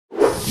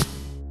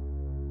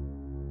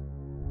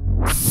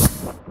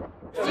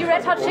Die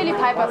Red Hot Chilli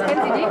Pipers,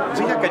 kennen Sie die?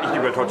 Sicher kenne ich die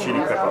Red Hot Chilli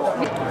Pipers.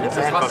 Das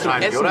ist was zum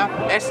Essen, oder?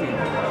 Essen.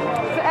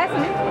 Für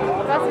Essen?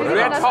 Wie sieht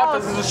Red das Hot, aus?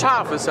 das ist so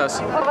scharf, ist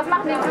das. Oh, was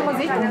machen die für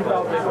Musik?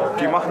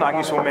 Die machen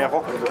eigentlich so mehr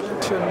Rock.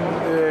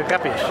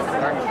 Rappig.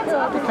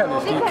 Ja, die kenne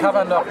ich. Die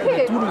covern doch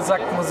mit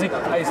Dudelsäcke Musik,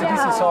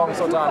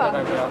 ACDC-Songs unter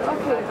anderem.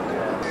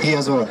 Ja.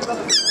 Eher so.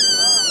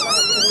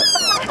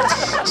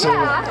 So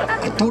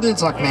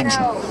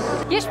Dudelsackmenschen.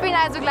 Wir spielen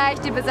also gleich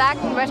die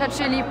besagten Red Hot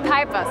Chilli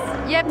Pipers.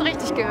 Ihr habt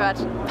richtig gehört.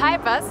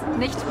 Pipers,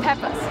 nicht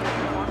Peppers.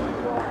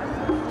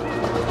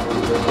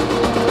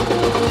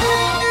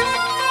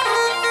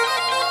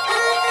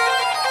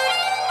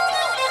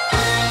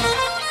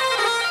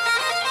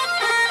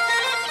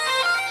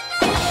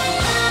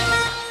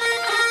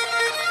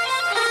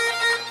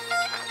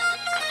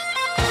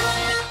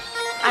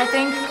 I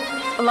think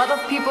a lot of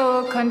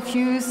people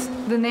confuse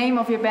the name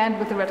of your band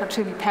with the Red Hot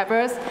Chili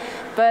Peppers,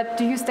 but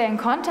do you stay in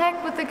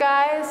contact with the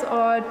guys,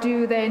 or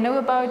do they know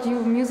about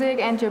your music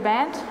and your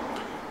band?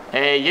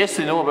 Yes,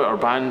 they know about our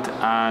band,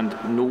 and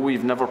no,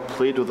 we've never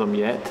played with them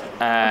yet.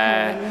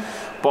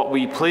 But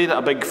we played at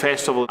a big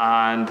festival,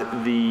 and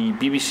the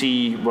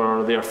BBC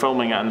were there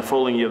filming it, and the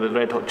following year the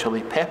Red Hot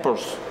Chili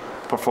Peppers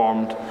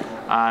performed,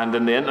 and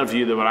in the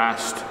interview they were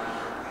asked,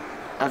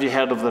 have you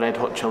heard of the Red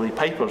Hot Chili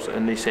Pipers?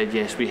 And they said,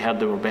 yes, we heard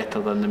they were better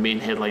than the main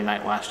headline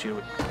act last year.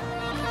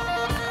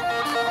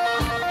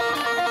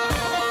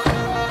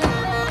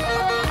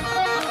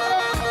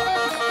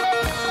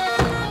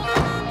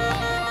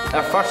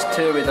 Our first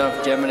tour we done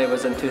of Germany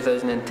was in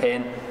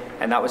 2010,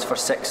 and that was for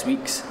 6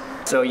 weeks.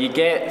 So you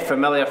get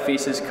familiar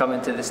faces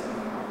coming to this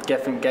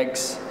different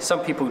gigs.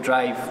 Some people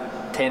drive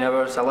 10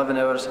 hours, 11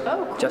 hours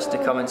just to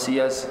come and see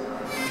us.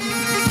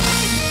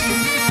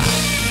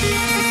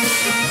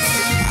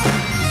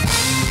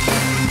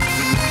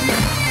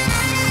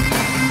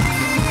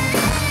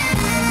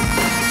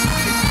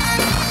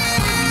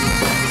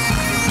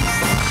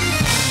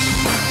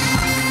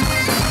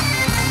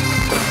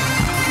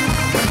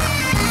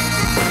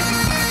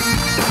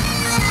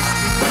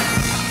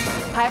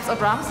 Pipes or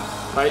drums?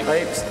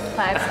 Pipes.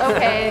 Pipes,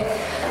 okay.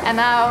 And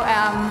now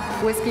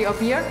whiskey or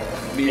beer?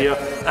 Beer.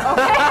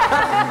 Okay.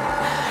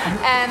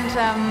 And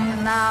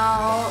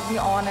now, be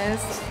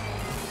honest,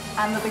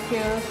 under the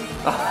Kilt.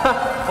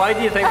 Why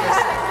do you think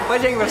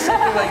we're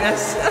sitting like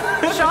this?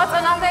 Shorts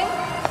or nothing?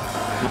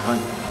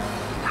 Nothing.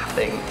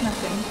 Nothing.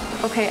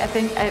 Nothing. Okay, I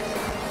think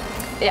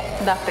yeah,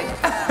 nothing.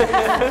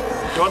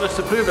 Do you want us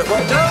to prove it?